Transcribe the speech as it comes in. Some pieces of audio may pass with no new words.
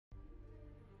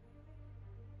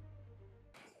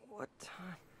What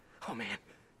time? Oh, man.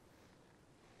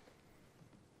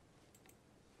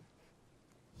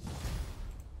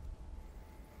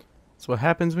 That's what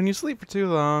happens when you sleep for too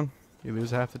long. You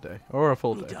lose half the day. Or a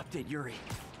full Need day. to update Yuri.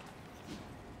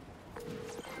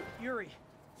 Yuri,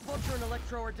 Vulture and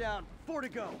Electro are down. 4 to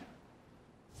go.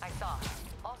 I saw.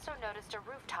 Also noticed a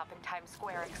rooftop in Times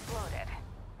Square exploded.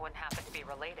 Wouldn't happen to be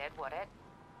related, would it?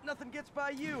 Nothing gets by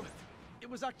you. It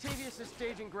was Octavius'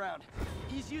 staging ground.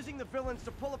 He's using the villains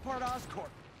to pull apart Oscorp.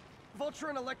 Vulture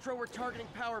and Electro were targeting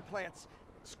power plants.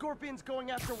 Scorpion's going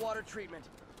after water treatment.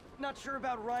 Not sure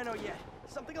about Rhino yet.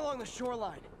 Something along the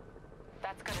shoreline.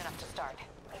 That's good enough to start.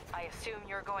 I assume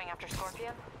you're going after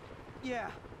Scorpion?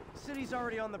 Yeah. City's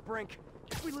already on the brink.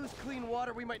 If we lose clean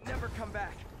water, we might never come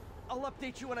back. I'll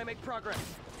update you when I make progress.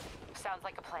 Sounds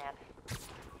like a plan.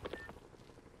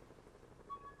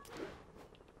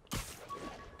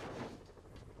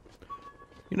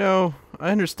 You know, I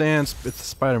understand it's a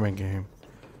Spider-Man game.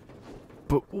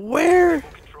 But where?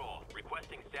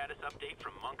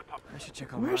 I should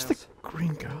check on Where's Miles. the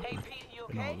Green Goblin Hey, Pete, you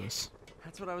in all okay? this?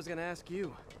 That's what I was gonna ask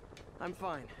you. I'm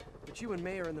fine, but you and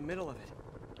May are in the middle of it.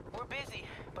 We're busy,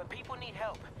 but people need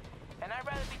help. And I'd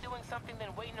rather be doing something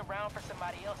than waiting around for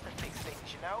somebody else to fix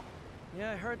things, you know?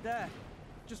 Yeah, I heard that.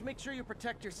 Just make sure you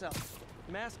protect yourself.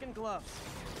 Mask and gloves.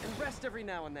 And rest every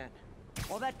now and then.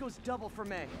 Well, that goes double for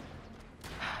May.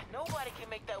 Nobody can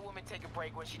make that woman take a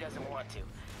break when she doesn't want to.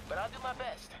 But I'll do my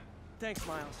best. Thanks,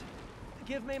 Miles.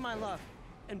 Give May my love.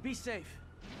 And be safe.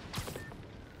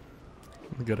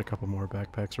 Let me get a couple more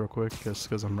backpacks real quick, just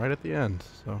because I'm right at the end,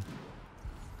 so...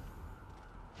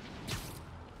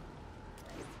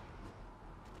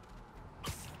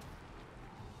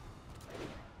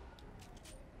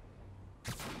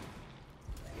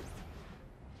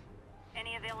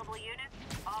 Any available units?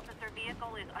 Officer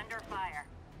vehicle is under fire.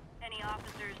 Any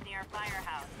officers near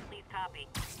firehouse, please copy.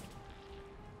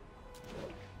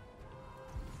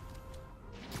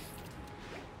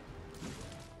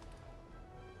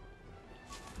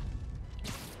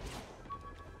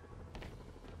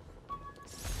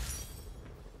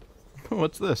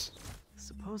 What's this?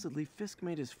 Supposedly, Fisk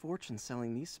made his fortune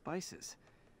selling these spices.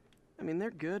 I mean,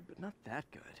 they're good, but not that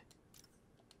good.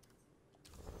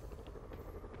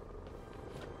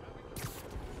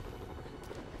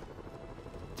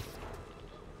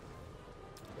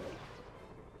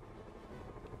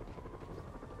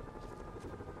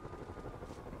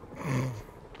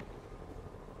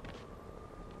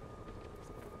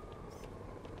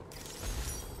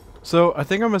 So, I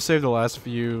think I'm gonna save the last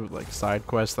few, like, side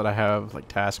quests that I have, like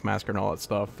Taskmaster and all that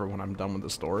stuff, for when I'm done with the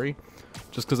story.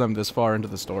 Just because I'm this far into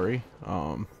the story.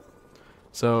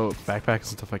 So, backpacks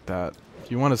and stuff like that. If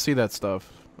you want to see that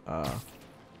stuff,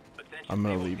 I'm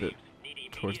gonna leave it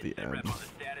towards the end.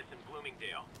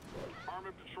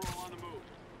 Armored patrol on the move.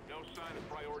 No sign of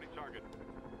priority target.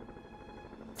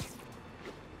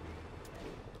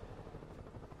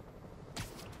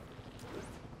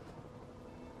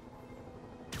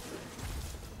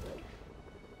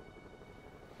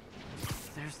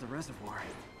 There's the reservoir.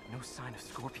 No sign of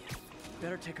Scorpion.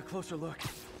 Better take a closer look.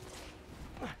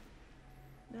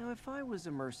 Now, if I was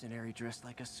a mercenary dressed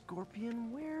like a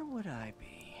Scorpion, where would I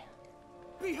be?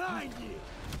 Behind you!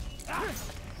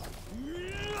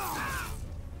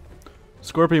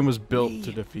 Scorpion was built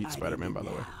to defeat Spider-Man, by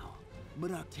the way.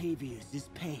 But Octavius is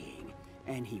paying,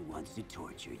 and he wants to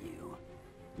torture you,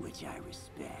 which I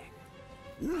respect.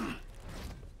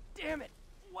 Damn it!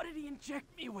 What did he inject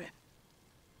me with?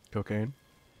 Cocaine.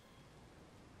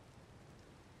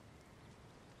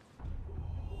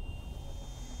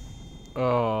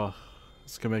 Oh,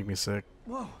 it's gonna make me sick.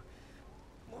 Whoa!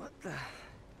 What the...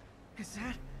 Is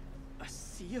that a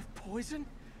sea of poison?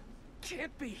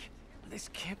 Can't be. This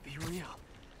can't be real.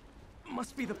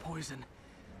 Must be the poison.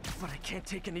 But I can't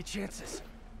take any chances.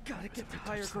 Gotta get to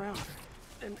higher ground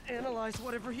and analyze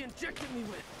whatever he injected me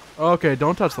with. Okay,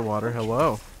 don't touch the water.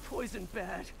 Hello. Poison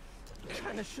bad.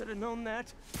 Kinda should have known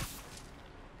that.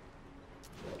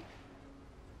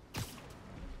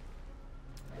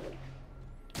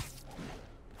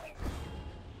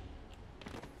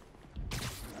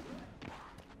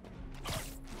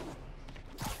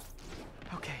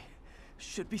 Okay,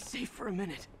 should be safe for a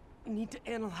minute. Need to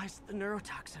analyze the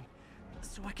neurotoxin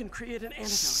so I can create an antidote.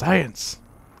 Science.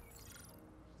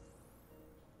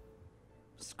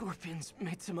 Scorpion's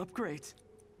made some upgrades.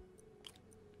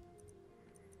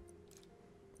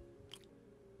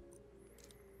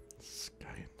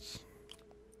 Science.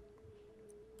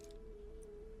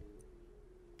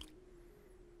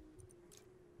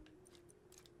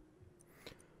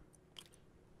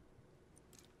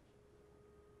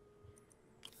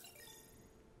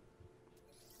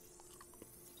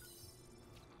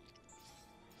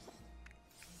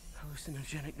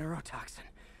 hallucinogenic neurotoxin.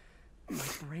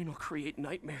 My brain will create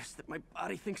nightmares that my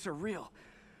body thinks are real.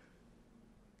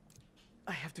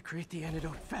 I have to create the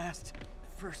antidote fast.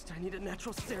 First, I need a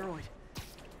natural steroid.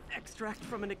 Extract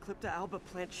from an Eclipta alba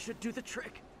plant should do the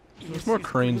trick. There's more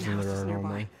cranes than there are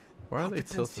normally. Why are they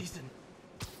tilted?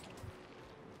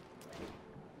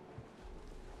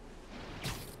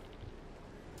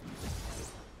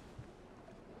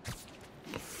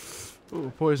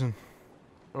 Ooh, poison.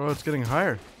 Oh, it's getting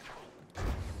higher.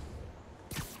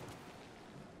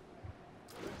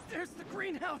 There's the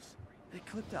greenhouse! The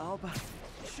Eclipta alba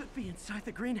should be inside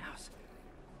the greenhouse.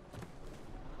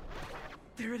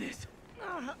 There it is.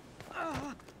 Don't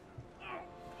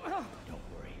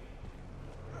worry.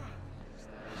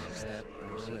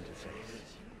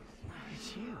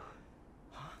 It's you.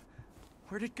 Huh?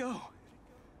 Where'd it go?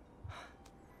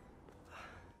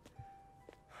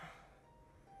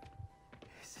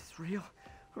 Is this real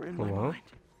or in my mind?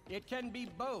 It can be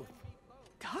both.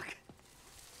 Doc?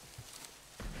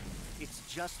 It's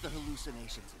just the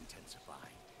hallucinations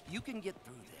intensifying. You can get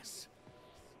through this.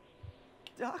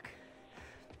 Doc?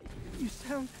 You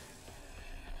sound...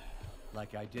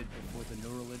 Like I did before the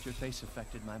neural interface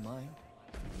affected my mind.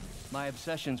 My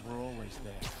obsessions were always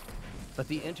there, but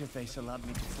the interface allowed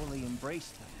me to fully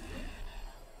embrace them.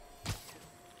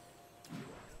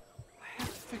 I have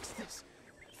to fix this.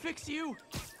 Fix you!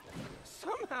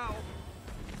 Somehow!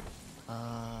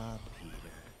 Ah, Peter.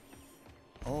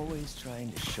 Always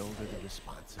trying to shoulder the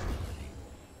responsibility,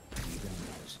 even when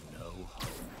there's no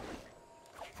hope.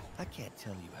 I can't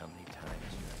tell you how many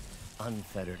times your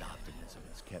unfettered optimism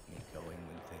has kept me going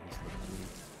when things look bleak.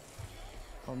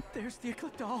 There's the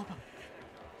Eclipta alba.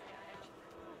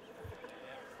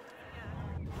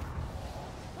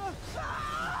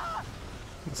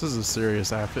 This is a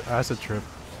serious acid trip.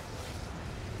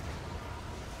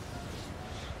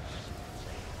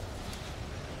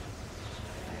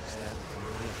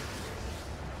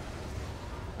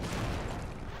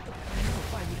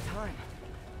 Find me time.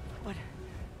 But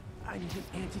I need an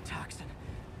antitoxin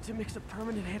to mix a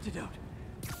permanent antidote.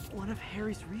 One of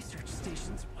Harry's research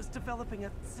stations was developing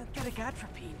a synthetic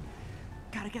atropine.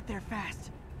 Gotta get there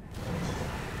fast.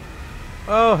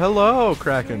 Oh, hello,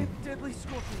 Kraken. Deadly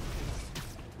scorpion things.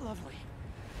 Lovely.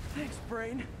 Thanks,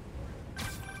 brain.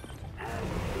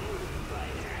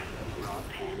 Raw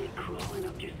panic crawling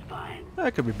up your spine.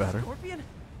 That could be better. Scorpion?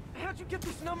 How'd you get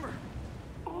this number?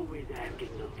 Always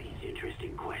asking of these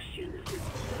interesting questions.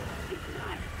 It's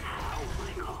not how am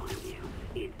I calling you.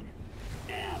 It's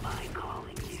am I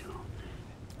calling you?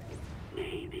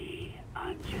 Maybe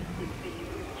I'm just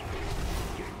confused.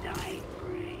 Your dying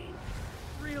brain.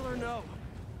 Real or no?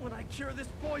 When I cure this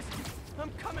poison,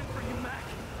 I'm coming for you, Mac.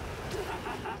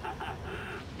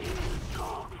 Any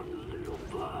talk from the little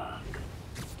bug.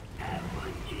 Have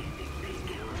fun chasing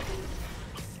painkillers.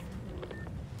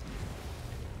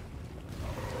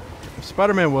 If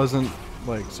Spider-Man wasn't,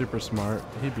 like, super smart,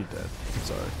 he'd be dead. I'm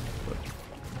sorry. But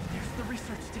There's the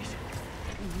research station.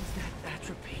 We need that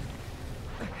atropine.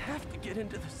 I have to get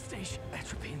into the station.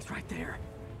 Atropine's right there.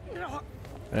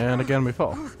 and again, we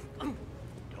fall.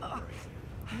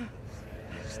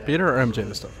 Peter or MJ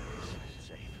this time?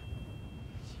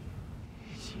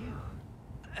 It's you.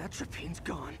 Atropine's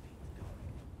gone.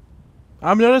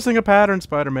 I'm noticing a pattern,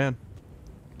 Spider-Man.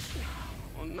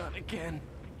 Well, not again.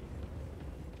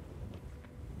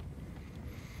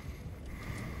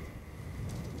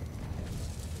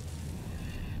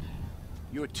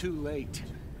 You're too late.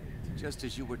 Just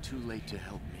as you were too late to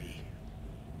help me.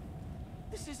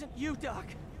 This isn't you, Doc.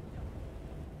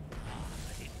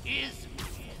 It is me.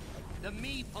 The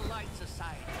Me Polite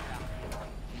Society.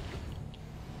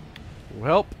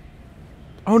 Welp.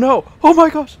 Oh no! Oh my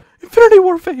gosh! Infinity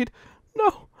War fade!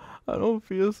 No! I don't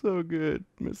feel so good,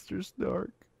 Mr. Stark.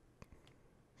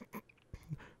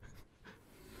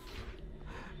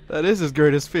 That is his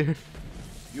greatest fear.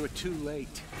 You're too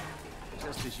late.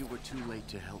 Just as you were too late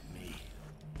to help me.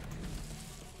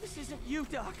 This isn't you,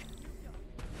 Doc.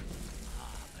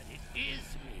 But it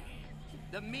is me.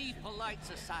 The Me Polite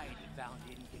Society found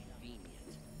inconvenient.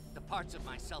 The parts of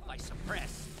myself I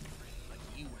suppress. But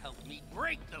you helped me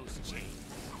break those chains.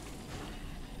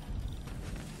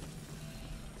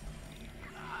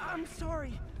 I'm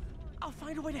sorry. I'll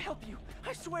find a way to help you.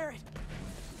 I swear it.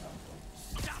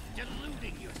 Stop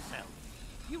deluding yourself.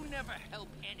 You never help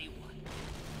anyone.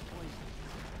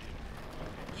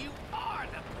 You are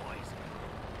the poison.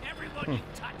 Everyone you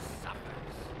touch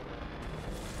suffers.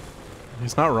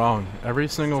 He's not wrong. Every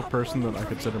single Stop person running that I from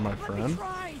me. consider my Let me friend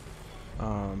try.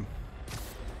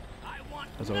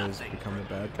 has always become the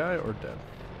bad guy or dead.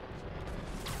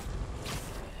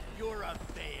 You're a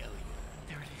failure.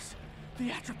 There it is. The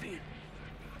atropine.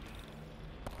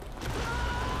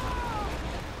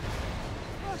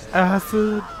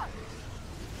 Acid.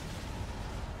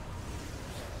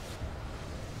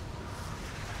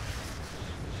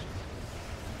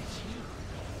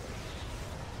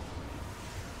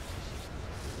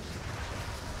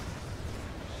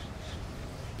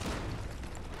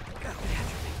 Got the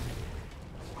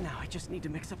atropine. Now I just need to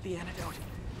mix up the antidote.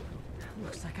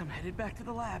 Looks like I'm headed back to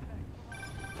the lab.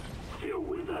 Still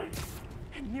with us?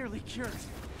 And nearly cured.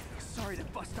 Sorry to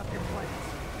bust up your plans.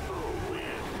 Oh, man,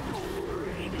 don't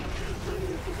worry.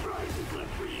 Plenty of surprises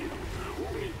left for you.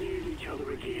 We'll be seeing each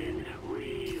other again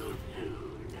real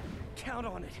soon. Count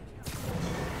on it.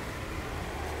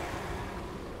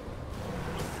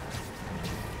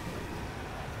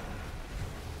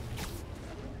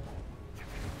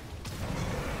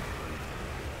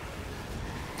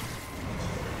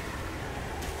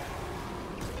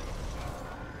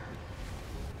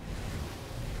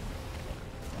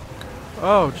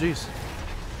 Oh, jeez.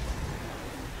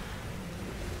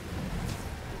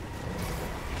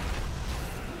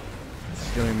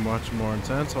 It's getting much more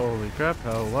intense. Holy crap.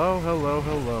 Hello, hello,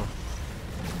 hello.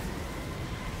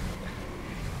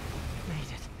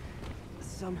 Made it.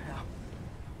 Somehow.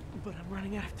 But I'm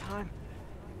running out of time.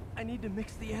 I need to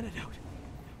mix the antidote.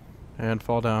 And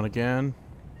fall down again.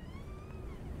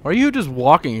 Are you just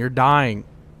walking? You're dying.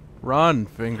 Run,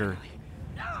 finger.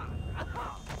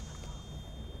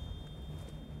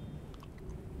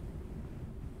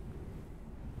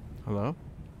 Hello?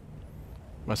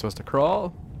 Am I supposed to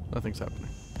crawl? Nothing's happening.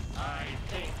 I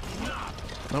think not.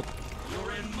 Nope.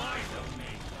 You're in my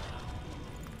domain.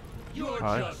 You're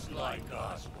Hi. just like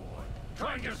Osborn,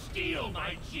 trying to steal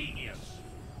my genius.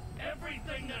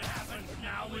 Everything that happens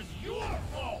now is your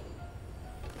fault.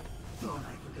 Thought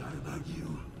I forgot about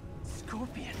you.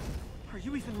 Scorpion, are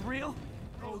you even real?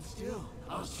 Hold still.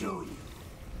 I'll show you.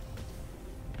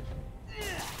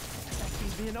 That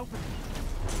gave me an opening.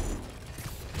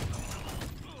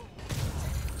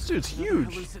 This dude's Another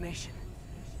huge. hallucination.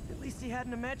 At least he had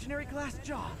an imaginary glass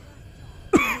jaw.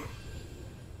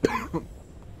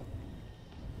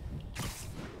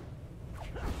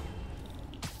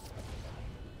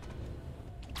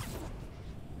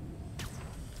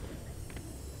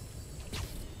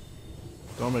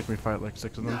 Don't make me fight like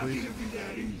 6 of them, Not please. gonna be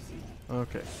that easy.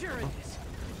 Okay. Sure it is.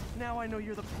 Now I know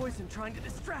you're the poison trying to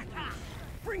distract me.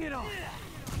 Bring it on.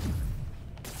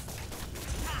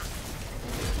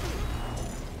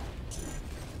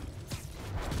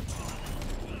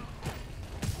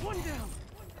 One down.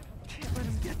 Can't let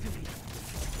him get to me.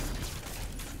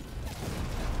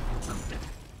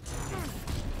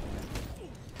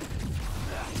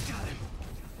 Got him.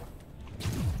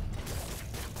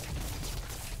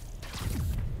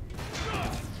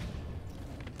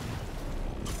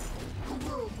 The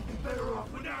world would be better off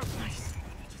without me. Nice.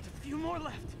 Just a few more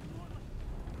left.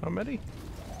 How many?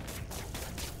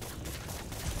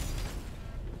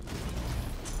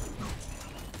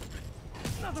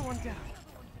 Another one down.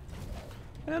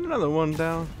 And another one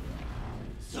down.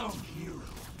 Some hero.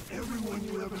 Everyone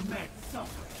you ever met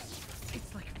suffers.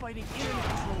 It's like fighting internet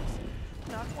trolls.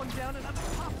 Knock one down, another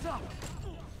pops up.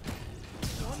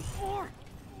 One more.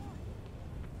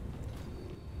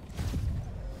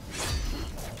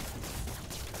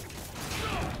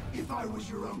 If I was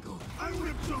your uncle, I would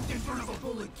have jumped in front of a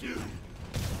bullet too.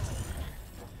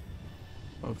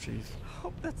 Oh, jeez.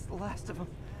 Hope that's the last of them.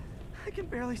 I can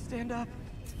barely stand up.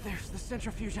 There's the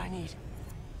centrifuge I need.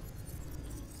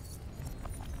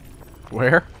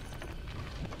 Where?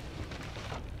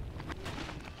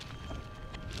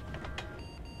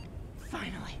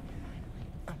 Finally.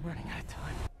 I'm running out of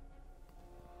time.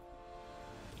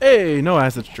 Hey, no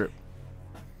acid strip.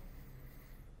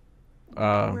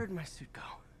 Where'd my suit go?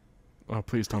 Oh,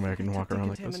 please tell me I can walk Took around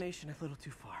like this. decontamination a little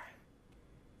too far.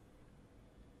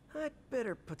 I'd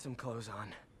better put some clothes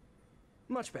on.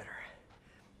 Much better.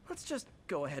 Let's just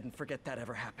go ahead and forget that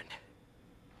ever happened.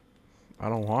 I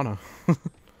don't wanna.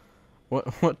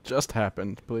 What just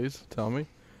happened? Please tell me.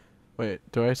 Wait,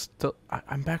 do I still?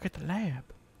 I'm back at the lab.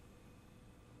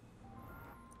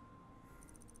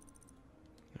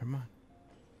 Never mind.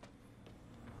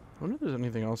 I wonder if there's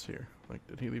anything else here. Like,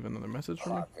 did he leave another message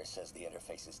for me? Parker says the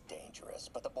interface is dangerous,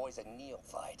 but the boy's a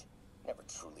neophyte. Never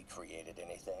truly created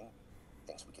anything.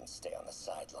 Thinks we can stay on the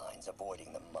sidelines,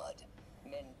 avoiding the mud.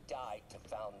 Men died to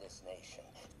found this nation.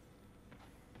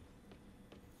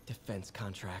 Defense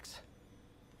contracts.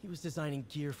 He was designing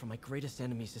gear for my greatest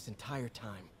enemies this entire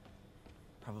time.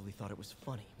 Probably thought it was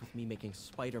funny with me making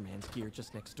Spider-Man's gear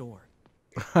just next door.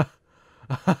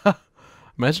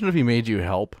 Imagine if he made you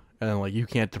help, and like you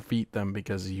can't defeat them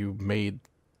because you made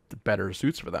the better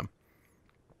suits for them.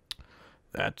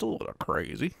 That's a little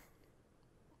crazy.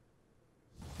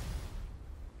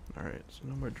 Alright, so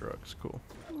no more drugs. Cool.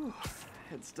 Ooh,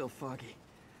 head's still foggy.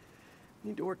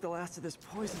 Need to work the last of this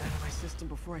poison out of my system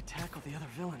before I tackle the other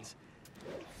villains.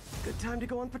 Good time to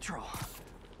go on patrol.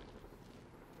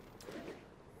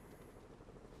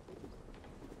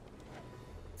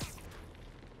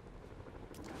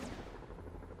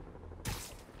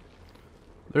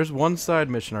 There's one side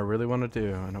mission I really want to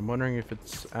do, and I'm wondering if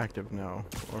it's active now,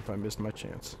 or if I missed my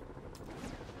chance.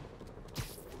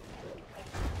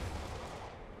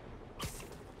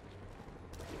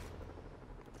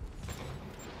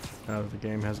 Now the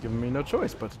game has given me no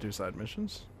choice but to do side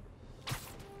missions.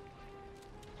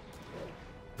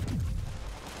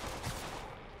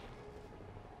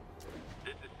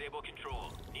 This is Stable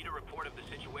Control. Need a report of the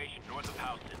situation north of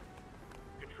Houston.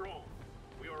 Control,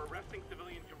 we are arresting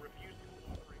civilians who refuse to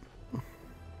cooperate.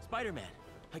 Spider-Man,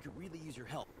 I could really use your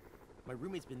help. My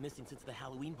roommate's been missing since the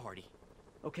Halloween party.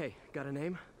 Okay, got a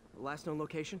name? Last known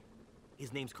location?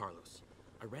 His name's Carlos.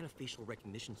 I ran a facial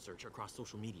recognition search across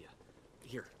social media.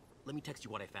 Here, let me text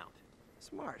you what I found.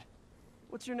 Smart.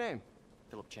 What's your name?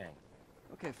 Philip Chang.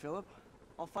 Okay, Philip.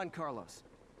 I'll find Carlos.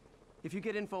 If you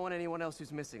get info on anyone else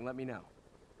who's missing, let me know.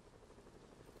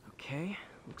 Okay,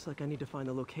 looks like I need to find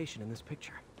the location in this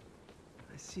picture.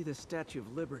 I see the Statue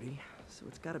of Liberty, so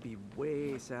it's gotta be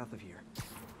way south of here.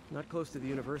 Not close to the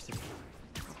university.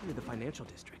 Probably the financial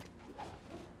district.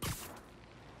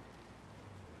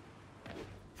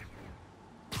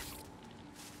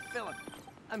 Philip,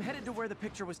 I'm headed to where the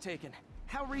picture was taken.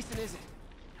 How recent is it?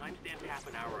 Timestamp half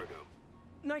an hour ago.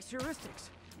 Nice heuristics.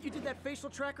 You did that facial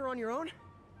tracker on your own?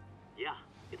 Yeah,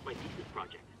 it's my thesis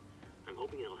project. I'm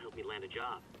hoping it'll help me land a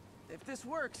job. If this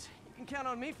works, you can count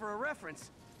on me for a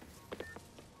reference.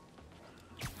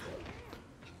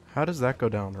 How does that go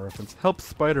down, the reference? Help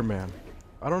Spider-Man.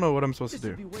 I don't know what I'm supposed This to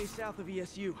would do. be way south of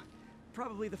ESU.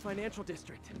 Probably the financial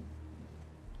district.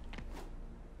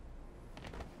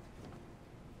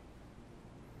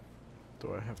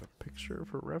 Do I have a picture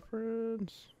for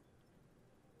reference?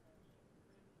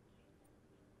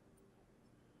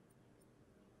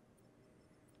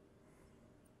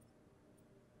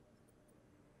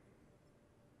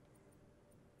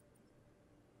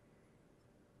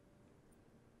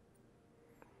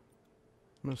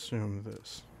 I'm gonna assume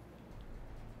this.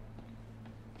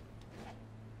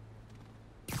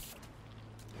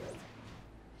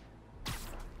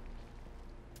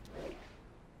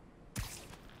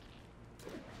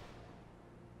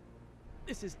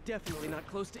 This is definitely not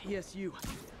close to ESU.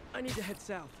 I need to head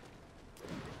south.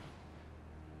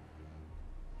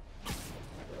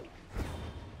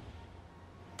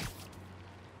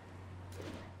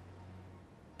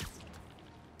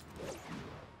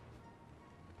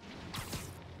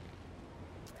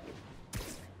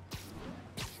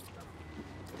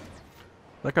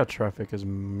 Like how traffic is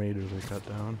majorly cut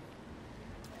down.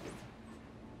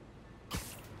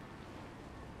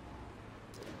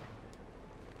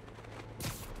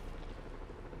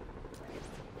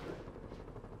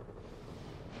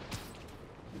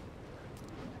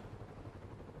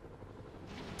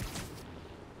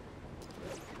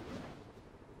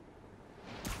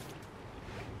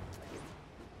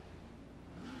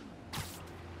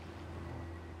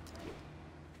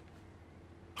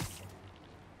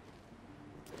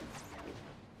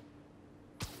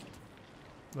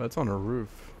 That's on a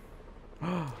roof.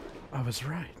 I was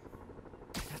right.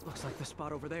 That looks like the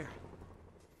spot over there.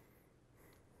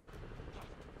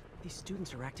 These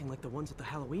students are acting like the ones at the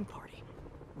Halloween party.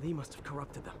 Lee must have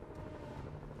corrupted them.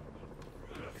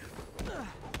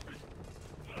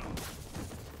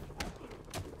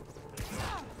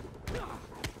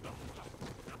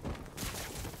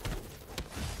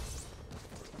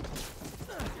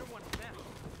 You're one of them.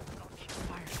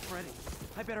 Fire's spreading.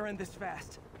 I better end this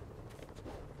fast.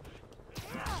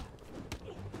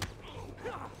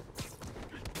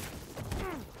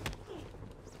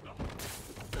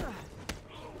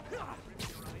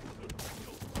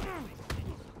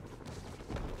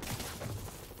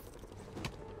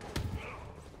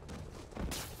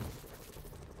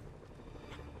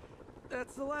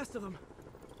 That's the last of them.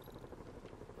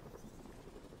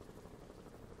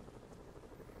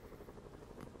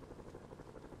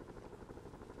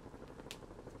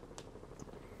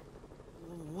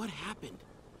 What happened?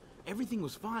 Everything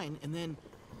was fine, and then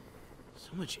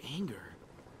so much anger.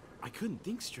 I couldn't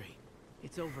think straight.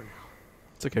 It's over now.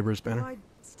 It's okay, Bruce Banner. I'd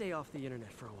stay off the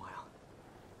internet for a while.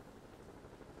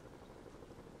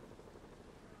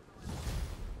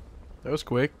 That was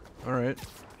quick. Alright.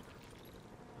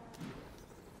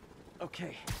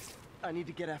 Okay, I need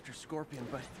to get after Scorpion,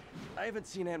 but I haven't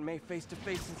seen Aunt May face to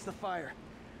face since the fire.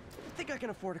 I think I can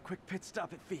afford a quick pit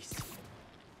stop at Feast.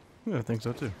 Yeah, I think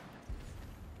so too.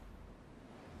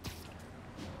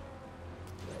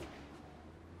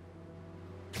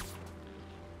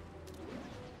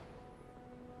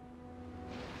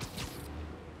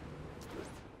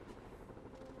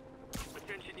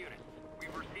 Attention units.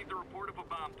 We've received a report of a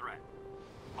bomb threat.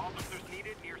 Officers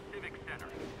needed near Civic Center.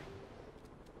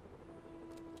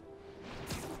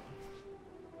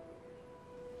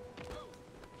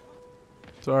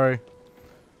 Sorry.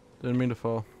 Didn't mean to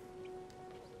fall.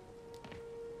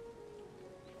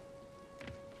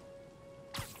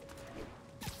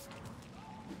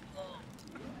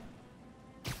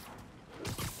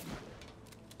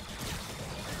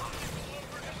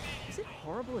 Is it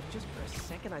horrible if just for a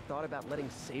second I thought about letting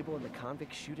Sable and the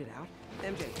convicts shoot it out?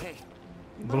 MJ, hey.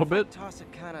 A little bit. Toss a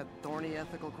kind of thorny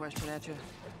ethical question at you.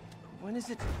 When is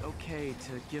it okay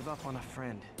to give up on a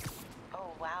friend?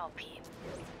 Oh, wow, Pete.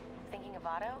 Thinking of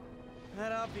Otto?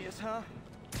 That obvious, huh?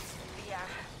 Yeah,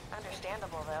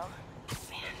 understandable, though.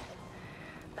 Man,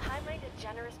 the high-minded,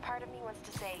 generous part of me wants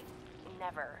to say,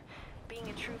 never. Being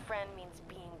a true friend means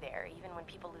being there, even when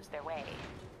people lose their way.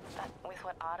 But with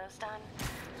what Otto's done,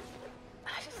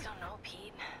 I just don't know,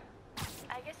 Pete.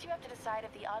 I guess you have to decide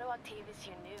if the Otto Octavius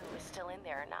you knew is still in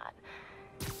there or not.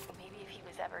 Maybe if he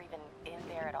was ever even in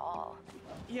there at all.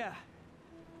 Yeah.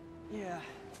 Yeah.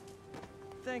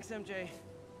 Thanks, MJ.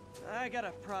 I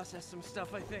gotta process some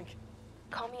stuff, I think.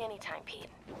 Call me anytime, Pete.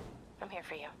 I'm here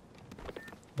for you.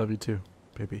 Love you too,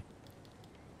 baby.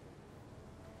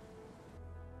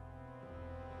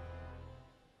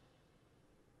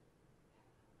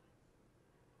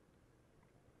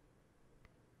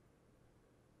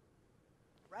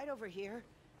 Right over here.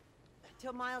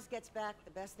 Till Miles gets back,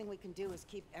 the best thing we can do is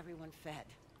keep everyone fed.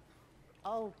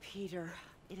 Oh, Peter,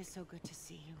 it is so good to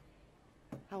see you.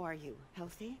 How are you?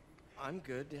 Healthy? I'm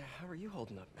good. How are you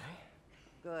holding up,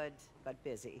 May? Good, but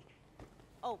busy.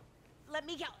 Oh, let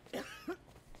me go.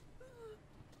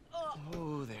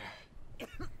 Oh, there.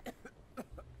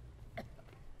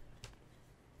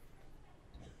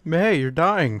 May, you're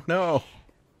dying. No.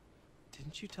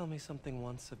 Didn't you tell me something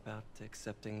once about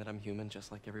accepting that I'm human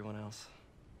just like everyone else?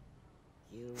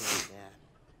 You and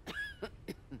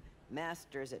that.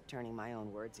 Masters at turning my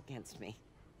own words against me.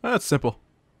 That's simple.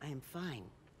 I am fine,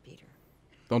 Peter.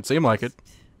 Don't seem like it.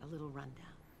 Just a little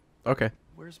rundown. Okay.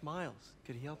 Where's Miles?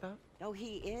 Could he help out? Oh,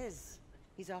 he is.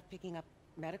 He's off picking up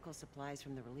medical supplies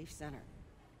from the relief center.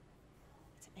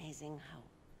 It's amazing how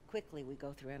quickly we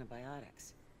go through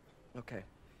antibiotics. Okay.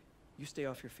 You stay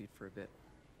off your feet for a bit.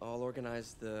 I'll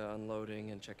organize the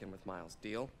unloading and check in with Miles.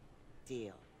 Deal?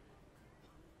 Deal.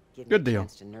 Give Good me a deal.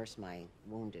 chance to nurse my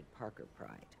wounded Parker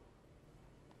pride.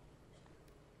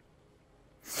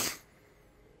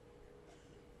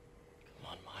 Come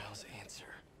on, Miles, answer.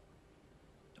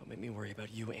 Don't make me worry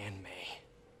about you and May.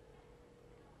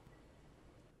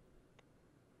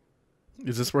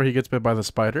 Is this where he gets bit by the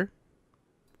spider?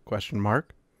 Question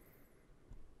mark.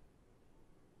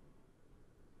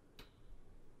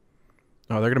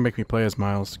 Oh, they're gonna make me play as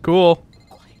Miles. Cool.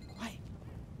 Quiet.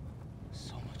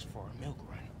 So much for a milk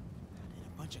run. How did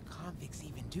a bunch of convicts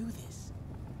even do this?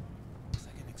 Looks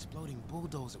like an exploding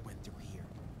bulldozer went through here.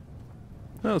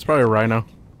 Oh, it's probably a rhino.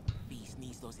 Beast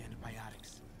needs those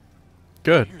antibiotics.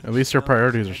 Good. At least your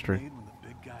priorities are straight. When the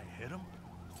big guy hit him?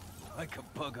 Like a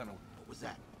bug on a... What was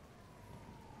that?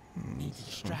 Need to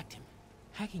distract him.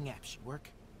 Hacking app should work.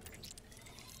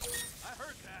 I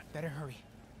heard that. Better hurry.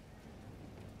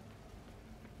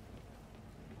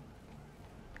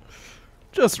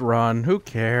 Just run. Who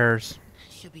cares?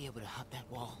 Should be able to hop that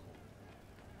wall.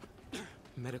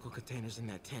 Medical containers in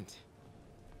that tent.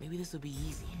 Maybe this will be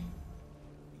easy. You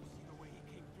see the way he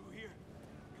came through here?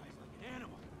 Guy's like an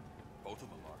animal. Both of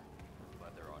them are.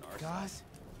 Glad they're on our side. Gauze,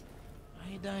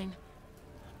 iodine,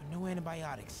 but no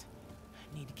antibiotics.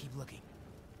 Need to keep looking.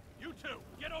 You two,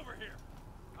 get over here.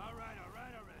 All right.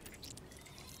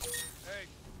 Hey,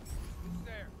 who's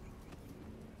there?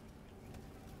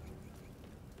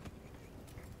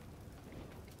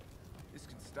 This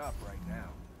can stop right now.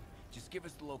 Just give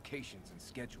us the locations and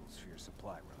schedules for your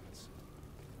supply runs.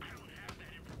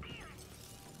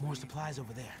 More supplies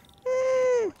over there.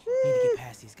 Need to get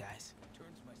past these guys.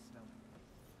 Turns my stomach.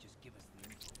 Just give us the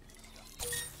info.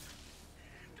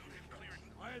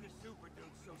 Why are the super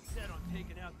dudes so set on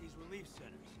taking out these relief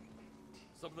centers?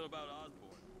 Something about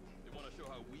Osborn. They want to show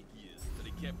how weak he is, that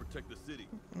he can't protect the city.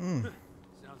 Sounds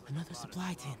like Another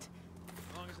supply tent.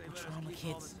 As long as they No let us trauma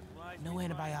keep all the kits, supplies no we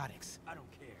find, antibiotics. I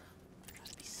don't care.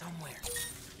 Gotta be somewhere.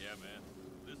 Yeah, man.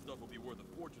 This stuff will be worth a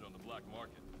fortune on the black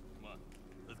market. Come on,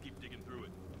 let's keep digging through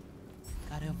it.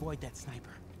 Gotta avoid that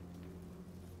sniper.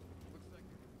 Looks like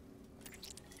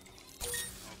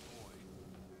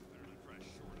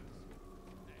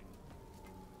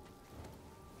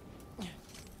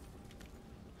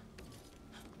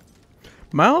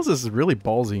Miles is really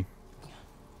ballsy.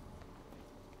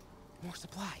 More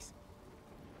supplies.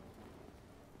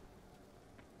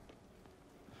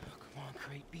 Oh, come on,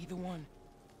 Crate, be the one.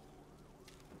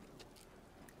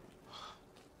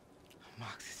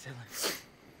 Amoxicillin.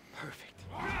 Perfect.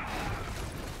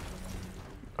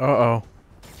 Uh-oh.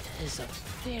 That is a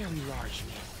very large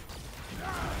man.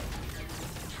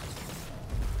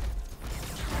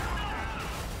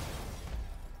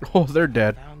 Oh, they're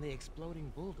dead. Found the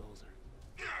exploding bulldozer.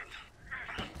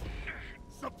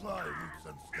 Supply routes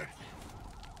and schedules.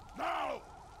 Now!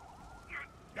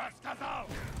 Gas out!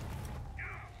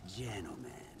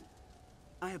 Gentlemen,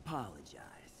 I apologize.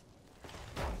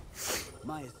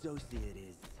 My associate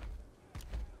is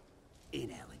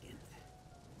inelegant.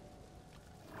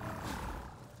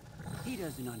 He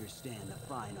doesn't understand the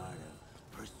fine art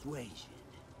of persuasion.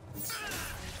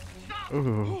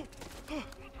 Ooh.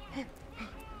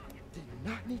 Did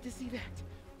not need to see that.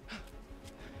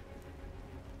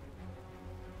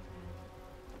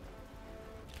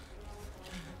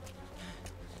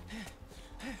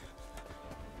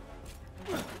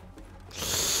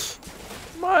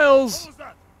 Miles!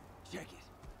 Check it.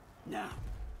 Now.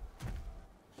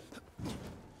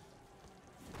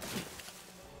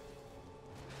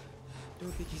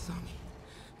 Don't think he saw me.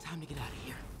 Time to get out of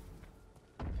here.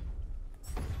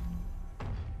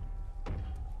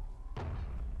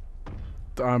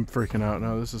 I'm freaking out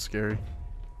now. This is scary.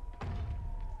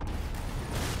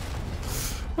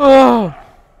 Oh!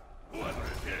 Whoever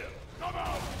is here, come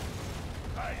out!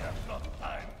 I have not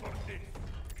time for this.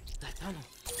 That tunnel.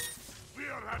 We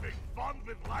are having fun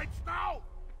with lights now?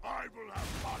 I will have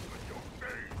fun with your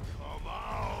face. Come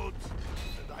out!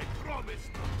 And I promise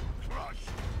not to crush.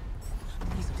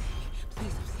 Please don't see me.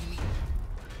 Please don't see me.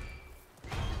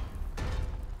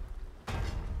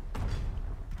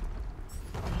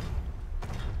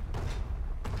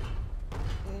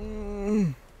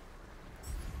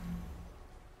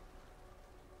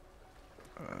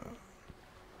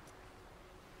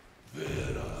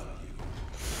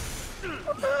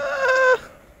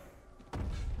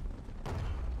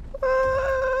 I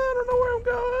don't know where I'm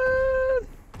going.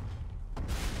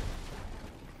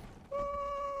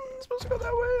 I'm supposed to go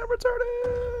that way. I'm retarded.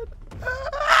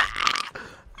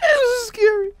 This is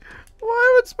scary. Why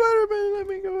would Spider-Man let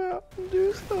me go out and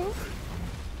do stuff?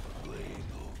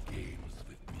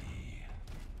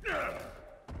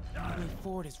 The way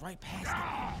forward is right past me.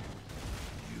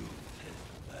 You test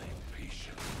my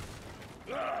patience.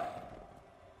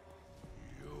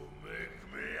 You make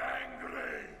me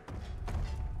angry.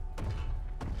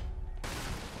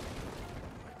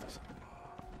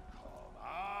 Come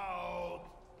out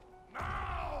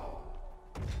now.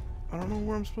 I don't know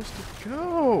where I'm supposed to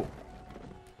go.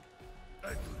 I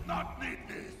do not need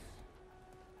this.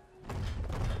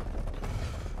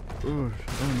 Ooh,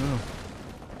 oh no.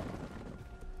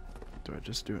 Do I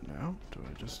just do it now? Do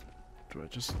I just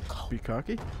be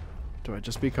cocky? Do I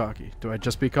just be cocky? Do I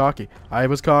just be cocky? I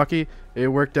was cocky. It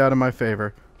worked out in my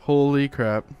favor. Holy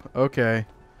crap. Okay.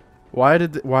 Why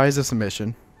is this a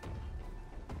mission?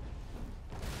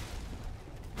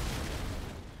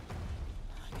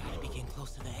 I gotta be getting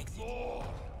close to the exit.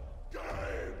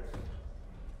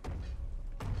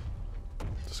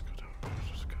 Just go down.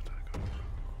 Just go down.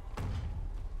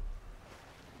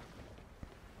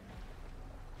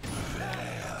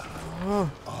 Oh.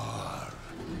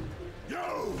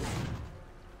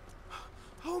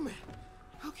 Oh man.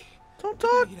 Okay. Don't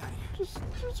talk. Get out of here.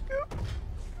 Just go.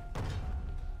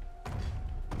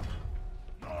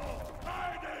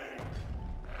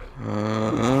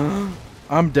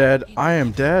 I'm dead. I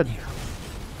am dead.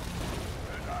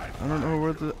 I don't know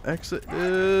where the exit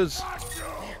is.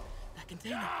 That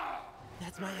container.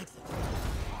 That's my exit.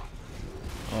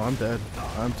 Oh, I'm dead.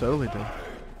 I'm totally dead.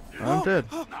 I'm dead.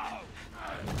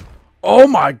 Oh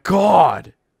my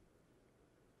god!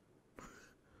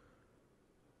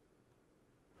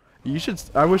 You should.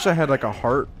 I wish I had like a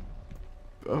heart.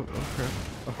 Oh, okay.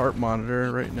 A heart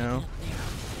monitor right now.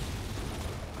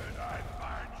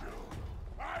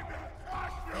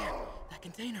 That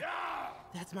container.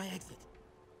 That's my exit.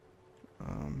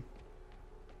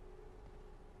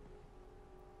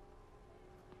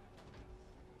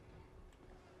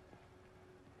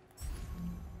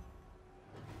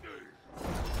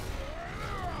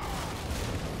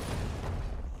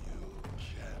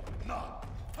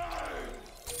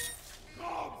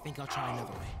 I think I'll try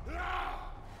another way.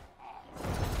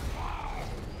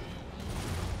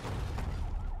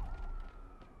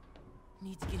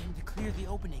 Need to get him to clear the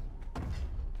opening.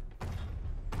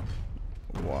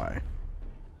 Why?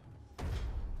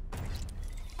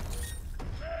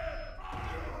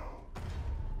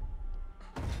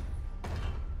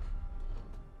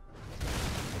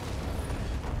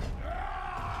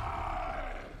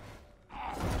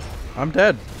 I'm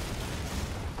dead.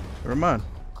 Never mind.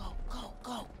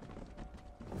 Go.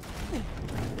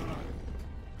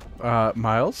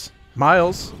 Miles?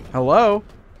 Miles? Hello?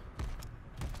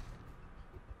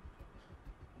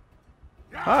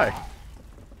 Hi.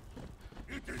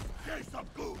 It is Jason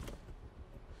Goose.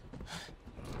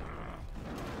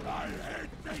 I hate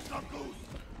Jason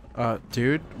Goose.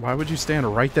 Dude, why would you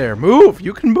stand right there? Move!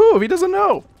 You can move! He doesn't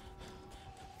know!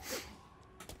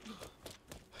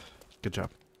 Good job.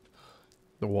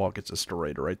 The wall gets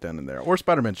destroyed right then and there. Or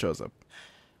Spider-Man shows up.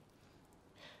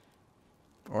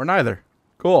 Or neither.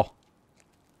 Cool.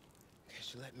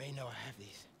 Guess you let May know I have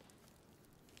these.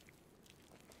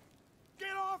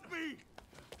 Get off me!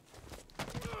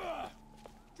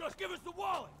 Just give us the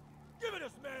wallet! Give it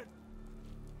us, man!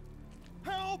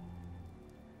 Help!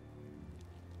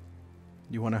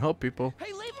 You want to help people.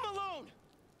 Hey, leave him alone!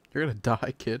 You're gonna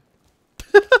die, kid.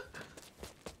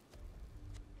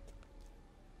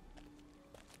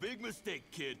 Big mistake,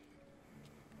 kid.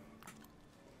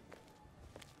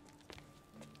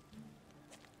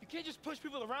 You can't just push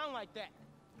people around like that.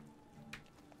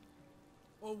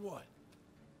 Or what?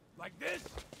 Like this?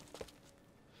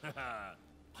 Haha,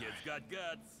 kid's got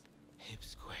guts. Hip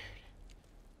squared.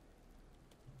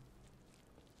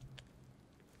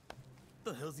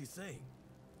 What the hell's he saying?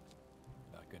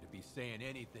 Not gonna be saying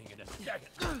anything in a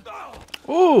second.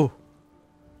 Ooh!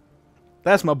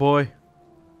 That's my boy.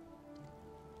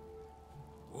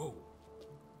 Whoa.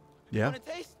 Yeah. Want a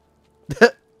taste?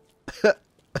 Nah,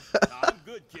 I'm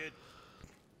good, kid.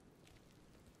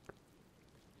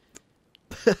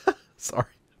 Sorry.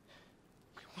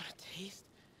 You want a taste?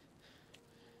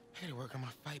 I gotta work on my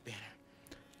fight banner.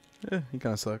 Yeah, he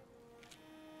kind of suck.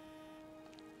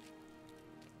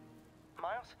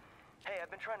 Miles? Hey,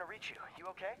 I've been trying to reach you. You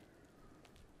okay?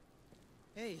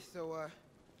 Hey, so,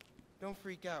 don't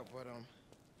freak out, but,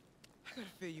 I gotta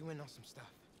fill you in on some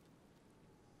stuff.